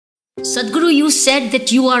Sadhguru, you said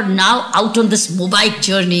that you are now out on this mobile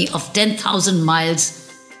journey of 10,000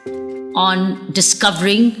 miles on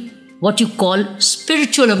discovering what you call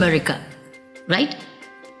spiritual America, right?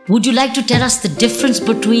 Would you like to tell us the difference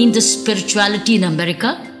between the spirituality in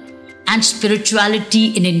America and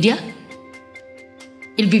spirituality in India?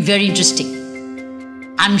 It'll be very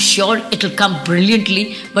interesting. I'm sure it'll come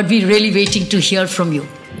brilliantly, but we're really waiting to hear from you.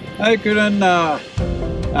 Hi Kiran,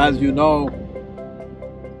 as you know,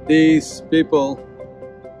 these people,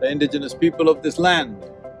 the indigenous people of this land,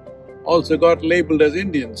 also got labeled as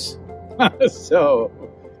Indians. So,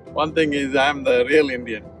 one thing is I'm the real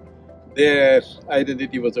Indian. Their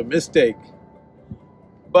identity was a mistake.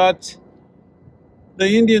 But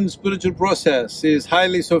the Indian spiritual process is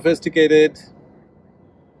highly sophisticated.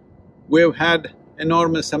 We've had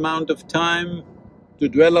enormous amount of time to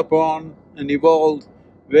dwell upon and evolve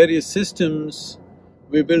various systems.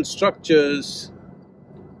 We build structures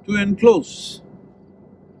to enclose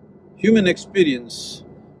human experience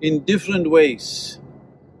in different ways.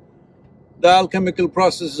 The alchemical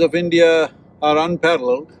processes of India are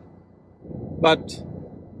unparalleled, but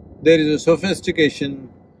there is a sophistication,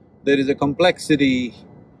 there is a complexity,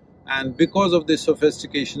 and because of this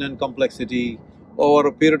sophistication and complexity, over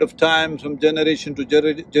a period of time, from generation to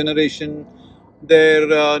generation,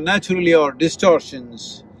 there naturally are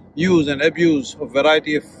distortions, use and abuse of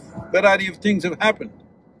variety of things have happened.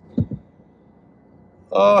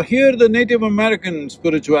 Here the Native American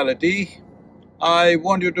spirituality, I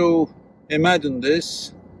want you to imagine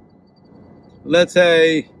this. Let's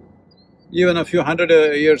say, even a few hundred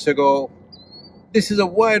years ago, this is a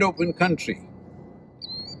wide open country.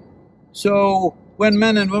 So, when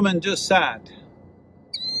men and women just sat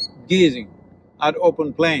gazing at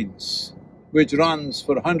open plains, which runs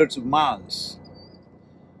for hundreds of miles,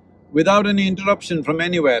 without any interruption from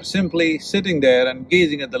anywhere, simply sitting there and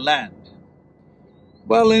gazing at the land.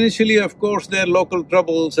 Well, initially, of course, their local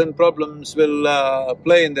troubles and problems will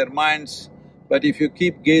play in their minds, but if you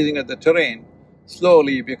keep gazing at the terrain,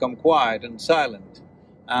 slowly you become quiet and silent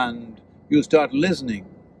and you start listening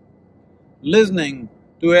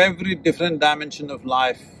to every different dimension of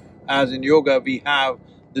life. As in yoga, we have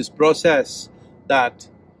this process that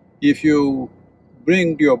if you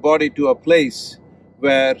bring your body to a place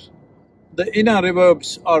where the inner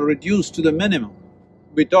reverbs are reduced to the minimum.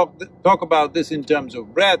 We talk about this in terms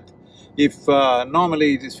of breath. If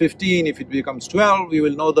normally it is 15, if it becomes 12, you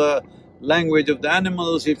will know the language of the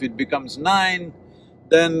animals. If it becomes 9,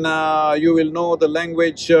 then you will know the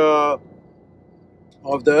language of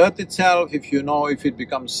the earth itself. If it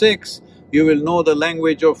becomes 6, you will know the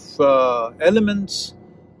language of elements.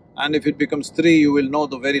 And if it becomes 3, you will know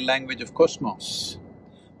the very language of cosmos.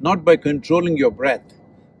 Not by controlling your breath,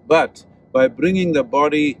 but by bringing the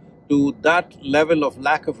body to that level of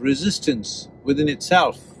lack of resistance within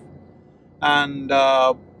itself. And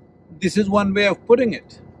this is one way of putting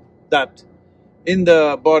it, that in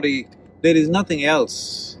the body there is nothing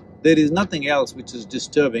else, which is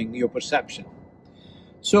disturbing your perception.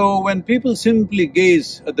 So when people simply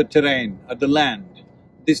gaze at the terrain, at the land,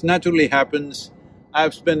 this naturally happens.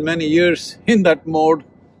 I've spent many years in that mode.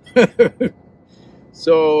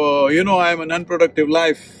 So, I'm an unproductive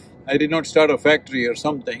life. I did not start a factory or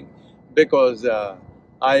something because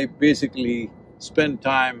I basically spent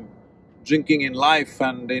time drinking in life,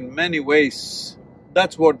 and in many ways,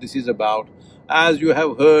 that's what this is about. As you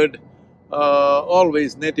have heard,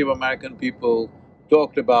 always Native American people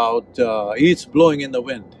talked about, it's blowing in the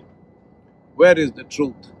wind. Where is the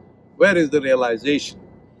truth? Where is the realization?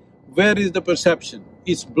 Where is the perception?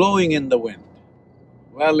 It's blowing in the wind.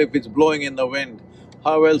 Well, if it's blowing in the wind,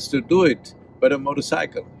 how else to do it but a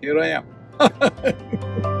motorcycle? Here I am.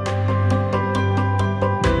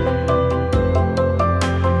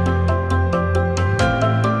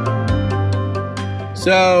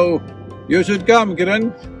 So, you should come,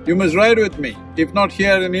 Kiran. You must ride with me. If not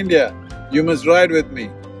here in India, you must ride with me.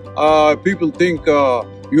 People think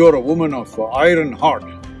you're a woman of iron heart.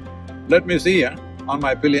 Let me see, on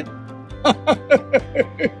my pillion.